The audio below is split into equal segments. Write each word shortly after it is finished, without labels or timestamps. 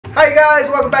Hi guys,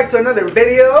 welcome back to another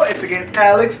video. It's again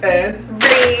Alex and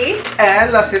Bree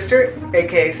and La Sister,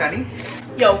 aka Sunny.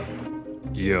 Yo.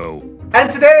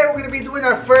 And today we're gonna be doing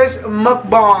our first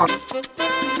mukbang.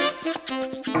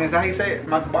 Is that how you say it?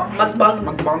 Mukbang? Mukbang.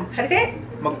 Mukbang. How do you say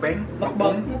it? Mukbang?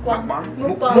 Mukbang. Mukbang.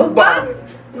 Mukbang.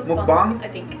 Mukbang. I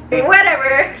think.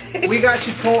 Whatever. We got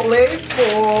Chipotle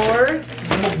for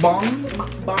mukbang.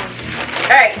 Mukbang.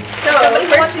 Alright, so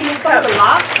first you cut a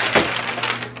lot.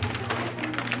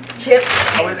 Chips.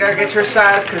 Always gotta get your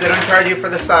sides because they don't charge you for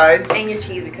the sides. And your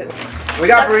cheese because we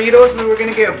got burritos. We were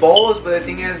gonna get bowls, but the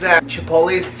thing is that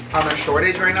Chipotle's on a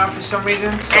shortage right now for some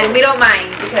reason. So. And we don't mind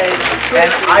because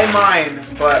and I mind,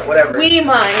 but whatever. We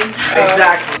mind.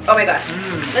 Exactly. Oh my gosh.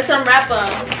 Let's unwrap them.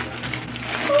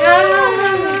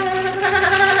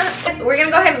 We're gonna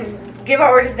go ahead and give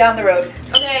our orders down the road.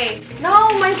 Okay. No,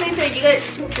 my face here. You guys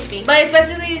can skip me. But it's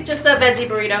basically just a veggie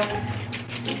burrito.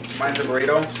 Mine's a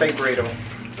burrito, steak burrito.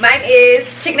 Mine is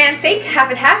chicken and steak, half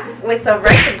and half, with some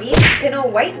rice and beans, pinot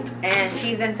white, and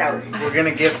cheese and sour. We're gonna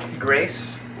give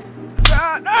Grace.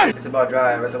 It's about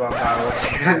drive, it's about power.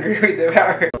 She's hungry with the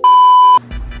power.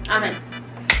 I'm in.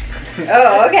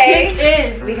 Oh, okay. Kick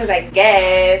in. Because I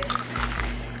guess.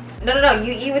 No,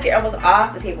 you eat with your elbows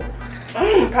off the table.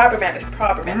 Proper manners,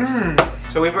 proper manners.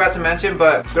 So we forgot to mention,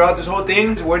 but throughout this whole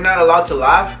thing, we're not allowed to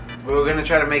laugh. We're gonna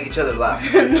try to make each other laugh.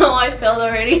 No, I failed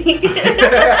already.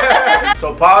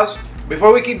 So pause.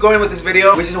 Before we keep going with this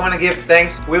video, we just want to give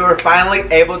thanks. We were finally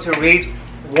able to reach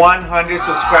 100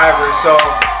 subscribers. So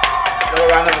a little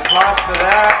round of applause for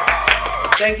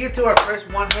that. Thank you to our first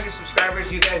 100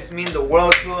 subscribers. You guys mean the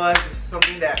world to us. This is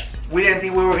something that we didn't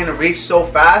think we were gonna reach so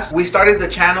fast. We started the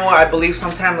channel, I believe,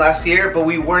 sometime last year, but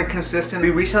we weren't consistent. We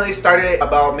recently started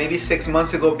about maybe 6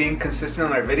 months ago being consistent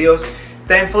on our videos.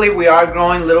 Thankfully, we are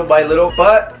growing little by little,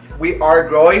 but we are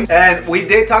growing. And we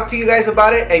did talk to you guys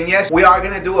about it. And yes, we are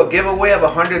gonna do a giveaway of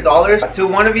 $100 to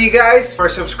one of you guys for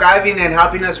subscribing and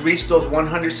helping us reach those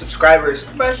 100 subscribers.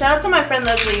 Bro, shout out to my friend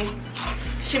Leslie.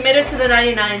 She made it to the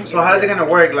 99. So how's it gonna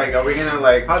work? Like, are we gonna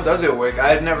like, how does it work?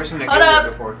 I've never seen a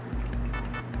giveaway before.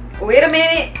 Wait a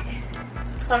minute.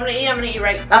 If I'm gonna eat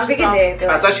right. I'm picking it.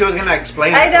 I thought she was gonna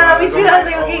explain it. I know, me too. I was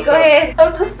like, okay, go ahead.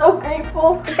 I'm just so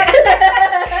grateful.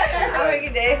 I'm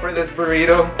picking it. For this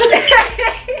burrito.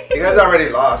 You guys already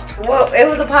lost. Well, it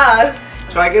was a pause.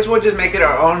 So I guess we'll just make it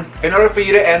our own. In order for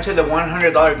you to enter the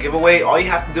 $100 giveaway, all you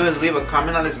have to do is leave a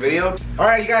comment on this video.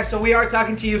 Alright you guys, so we are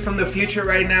talking to you from the future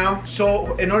right now.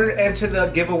 So in order to enter the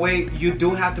giveaway, you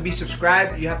do have to be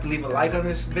subscribed. You have to leave a like on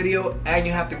this video and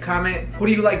you have to comment who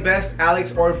do you like best,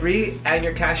 Alex or Bree, and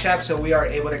your cash app, so we are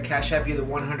able to cash app you the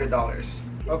 $100.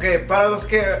 Ok, para los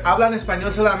que hablan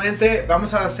español solamente,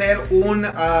 vamos a hacer un,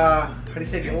 how do you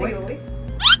say giveaway?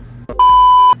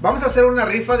 Vamos a hacer una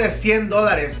rifa de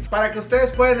 $100. Para que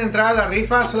ustedes puedan entrar a la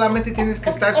rifa, solamente tienes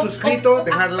que estar suscrito,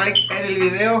 dejar like en el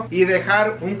video y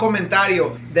dejar un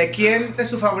comentario de quién es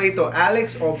su favorito,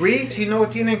 Alex o Bree. Si no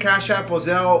tienen Cash App,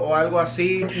 Zelle o algo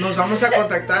así, nos vamos a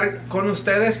contactar con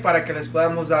ustedes para que les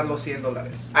podamos dar los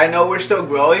 $100. I know we're still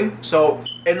growing, so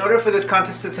in order for this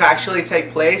contest to actually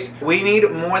take place, we need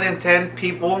more than 10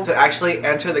 people to actually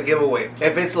enter the giveaway.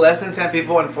 If it's less than 10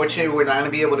 people, unfortunately, we're not going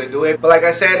to be able to do it. But like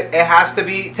I said, it has to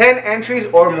be 10 entries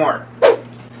or more.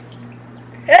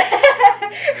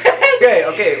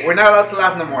 Okay, we're not allowed to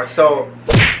laugh no more. So,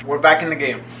 we're back in the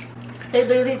game. They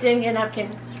literally didn't get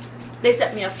napkins. They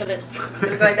set me up for this.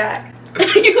 Just like that.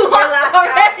 You lost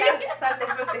already.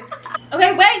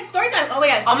 Okay, wait, story time. Oh my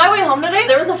god. On my way home today,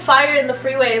 there was a fire in the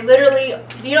freeway. Literally,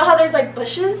 you know how there's like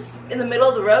bushes in the middle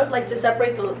of the road, like to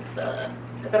separate the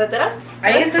carreteras?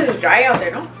 I think it's because it's dry out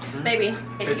there, no? Maybe.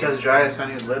 It's as dry as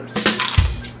Sunny's lips.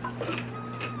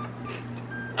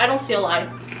 I don't feel lie.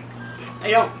 I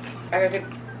don't. I gotta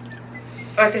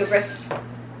take a breath.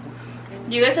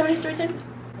 Do you guys have any story time?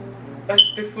 I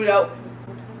spit food out.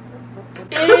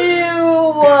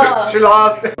 Ew. She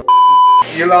lost.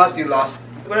 You lost.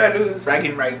 What did I lose?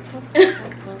 Bragging rights.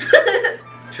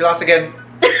 She lost again.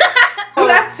 You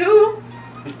lost too?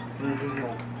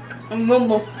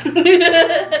 Mumbo.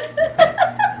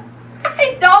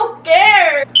 I don't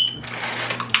care.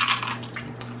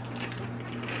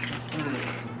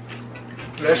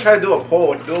 Let's try to do a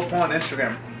poll. Do a poll on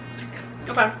Instagram.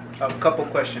 Okay. A couple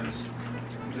questions.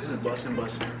 This is busting.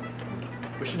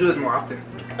 We should do this more often.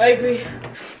 I agree.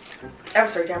 I have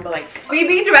a story time, but like, we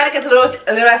being dramatic as a little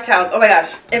ass child. Oh my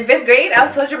gosh. In 5th grade, I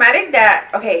was so dramatic that,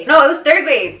 okay. No, it was 3rd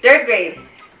grade. 3rd grade,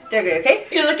 okay?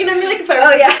 You're looking at me like a fire.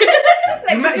 Oh yeah.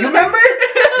 Like, you remember?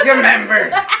 You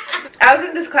remember. I was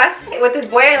in this class with this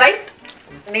boy I liked.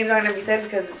 Names aren't gonna be said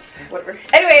because whatever.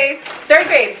 Anyways, 3rd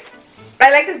grade. I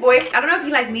like this boy. I don't know if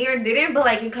he liked me or didn't, but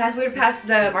like in class we would pass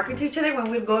the marker to each other when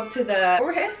we'd go up to the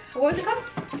overhead. What was it called?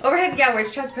 Overhead, yeah, where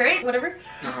it's transparent, whatever.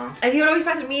 And he would always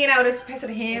pass it to me and I would always pass it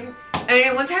to him. And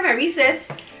then one time at recess,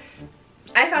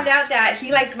 I found out that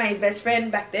he liked my best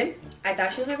friend back then. I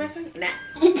thought she was my best friend. Nah.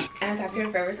 I haven't talked to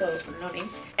her forever, so no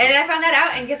names. And then I found that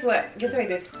out, and guess what? Guess what I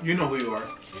did? You know who you are.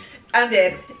 I'm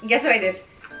dead. Guess what I did?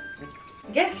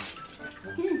 Guess.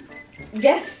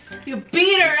 Guess. You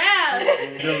beat her ass.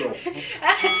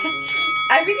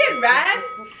 I freaking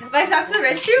ran myself to the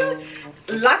restroom,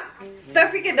 locked the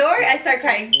freaking door, I start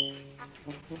crying.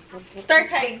 Start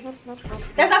crying.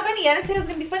 That's not funny. I didn't say it was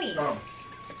gonna be funny. Oh,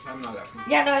 I'm not laughing.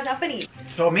 Yeah, no, it's not funny.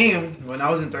 So me, when I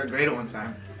was in 3rd grade one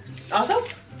time. Also?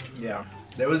 Yeah.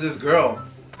 There was this girl.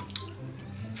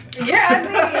 You're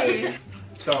ugly.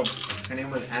 So her name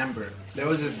was Amber. There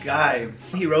was this guy.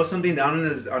 He wrote something down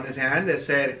on his hand that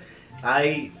said,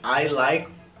 I like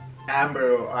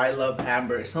Amber, or I love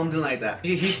Amber, something like that.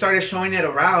 He started showing it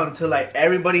around to like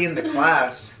everybody in the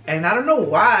class. And I don't know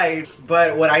why,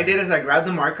 but what I did is I grabbed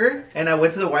the marker and I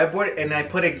went to the whiteboard and I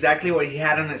put exactly what he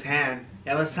had on his hand.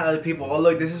 And I was telling people, oh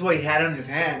look, this is what he had on his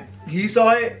hand. He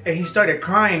saw it and he started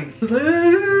crying. He was like,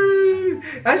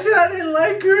 I said I didn't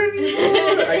like her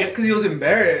anymore. I guess because he was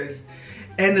embarrassed.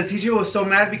 And the teacher was so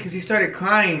mad because he started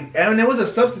crying. And it was a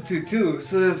substitute too.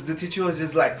 So the teacher was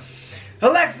just like,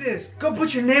 Alexis, go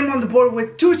put your name on the board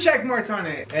with 2 check marks on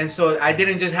it. And so I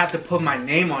didn't just have to put my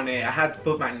name on it. I had to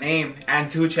put my name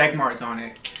and 2 check marks on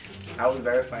it. I was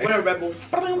verified. What a rebel.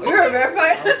 You're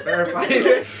verified. I was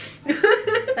verified.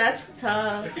 That's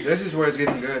tough. This is where it's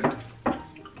getting good.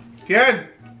 Kid!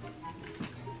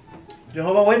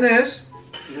 Jehovah's Witness.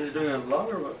 You guys doing a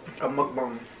vlog or what? A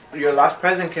mukbang. Your last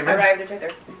present came in. Arrived, it's right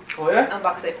there. Oh yeah?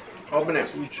 Unbox it. Open it.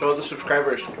 Show the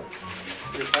subscribers.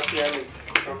 You're happy Alex.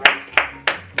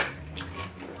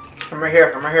 I'm right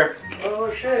here. I'm right here.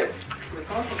 Oh shit. The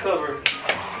console cover.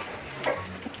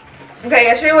 Okay,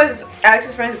 yesterday was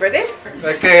Alex's friend's birthday.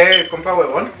 Okay, compa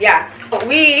huevón. Yeah.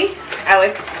 We,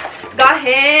 Alex, got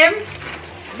him.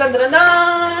 Dun, dun, dun,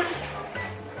 dun.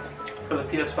 For the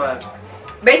PS5.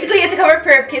 Basically, it's a cover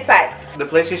for PS5. The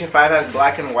PlayStation 5 has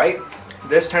black and white.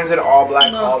 This turns it all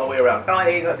black all the way around. Oh, there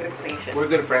you go. Good explanation. We're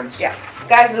good friends. Yeah.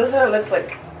 Guys, this is how it looks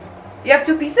like. You have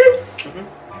 2 pieces? Mm-hmm.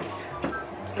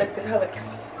 Look, this is how it looks.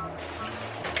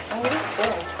 Oh, this is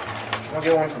cool. I'll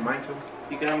get one for mine too.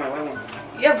 You can have my white ones.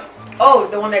 Yep. Oh,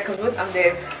 the one that comes with? I'm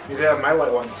dead. You can have my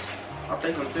white ones. I'll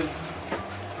take them too.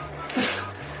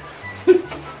 You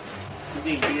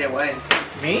think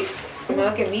DIY? Me?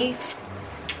 Look at me.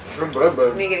 I'm good,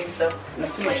 but Me getting stuff.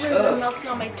 That's too much Flavors are stuff. melting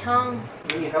on my tongue.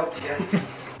 We need help, yeah.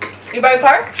 You buy a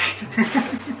car?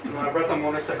 No, I brought the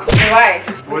motorcycle. Why?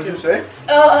 what'd you say?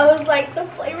 Oh, I was like, the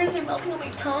flavors are melting on my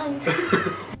tongue.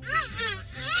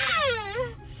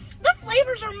 The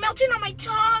flavors are melting on my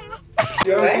tongue.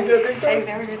 You What? ever seen that TikTok? I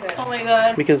never did that. Oh my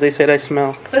god. Because they said I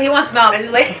smell. So he wants milk.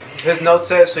 And like, His note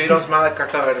says, so you don't smell like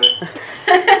caca verde.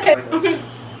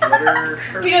 Another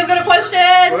shirt. You guys got a question?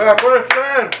 Yeah,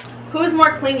 question. Who's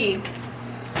more clingy?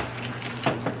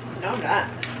 no, I'm not.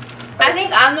 I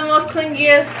think I'm the most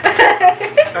clingiest.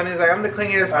 And he's like, I'm the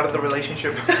clingiest out of the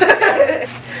relationship.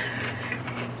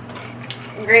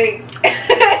 Great.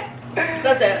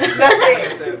 That's it. That's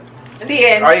it. The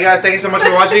end. Alright, you guys, thank you so much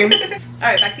for watching.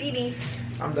 Alright, back to eating.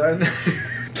 I'm done.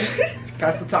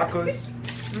 Pass the tacos.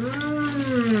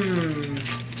 Mmm.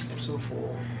 I'm so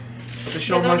full. The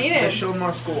show don't eat it.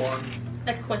 must go on.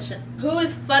 Next question. Who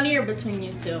is funnier between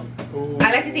you two? Ooh.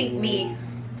 I like to think me.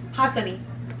 Hot sunny.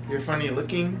 You're funny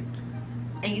looking.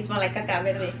 And you smell like caca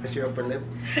verde. That's your upper lip.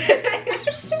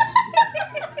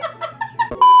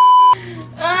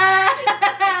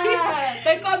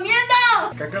 ¡Estoy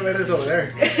comiendo! Caca verde is over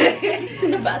there. In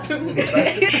the bathroom.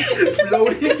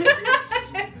 Floating.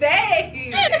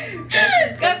 Babe.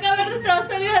 Caca verde te va a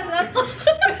salir al rato.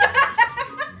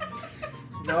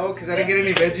 No, because I didn't get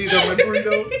any veggies on my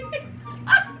burrito.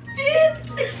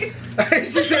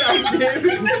 She said I did.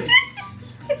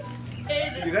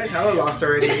 You guys have lost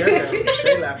already. You guys are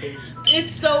straight laughing.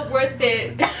 It's so worth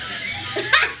it.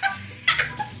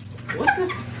 What the?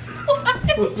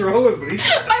 What's wrong with me?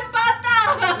 My pata!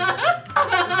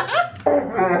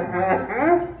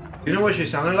 You know what she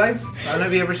sounded like? I don't know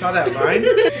if you ever saw that line.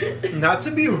 Not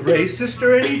to be racist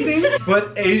or anything,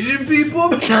 but Asian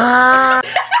people.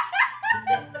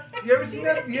 You ever seen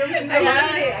that? You ever seen that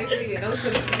line? I did it. That was so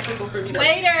difficult for me.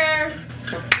 Waiter!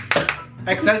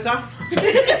 Excelsa.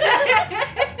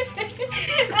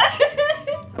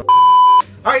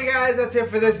 Alright guys, that's it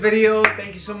for this video.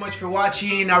 Thank you so much for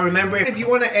watching. Now remember, if you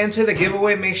want to enter the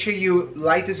giveaway, make sure you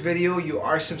like this video, you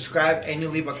are subscribed, and you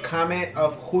leave a comment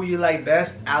of who you like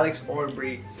best, Alex or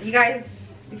Bree. You guys,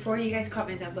 before you guys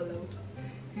comment down below,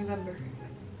 remember,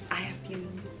 I have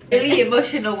feelings. Really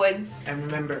emotional ones. And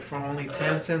remember, for only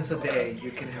 10 cents a day,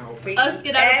 you can help us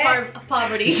get out of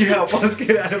poverty. You help us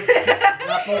get out of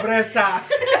la pobreza.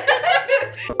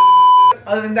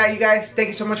 Other than that, you guys, thank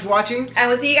you so much for watching. And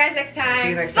we'll see you guys next time. See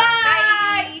you next time.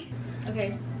 Bye.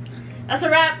 Okay, that's a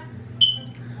wrap.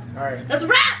 Alright. That's a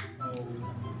wrap. Oh,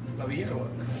 love you or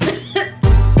what?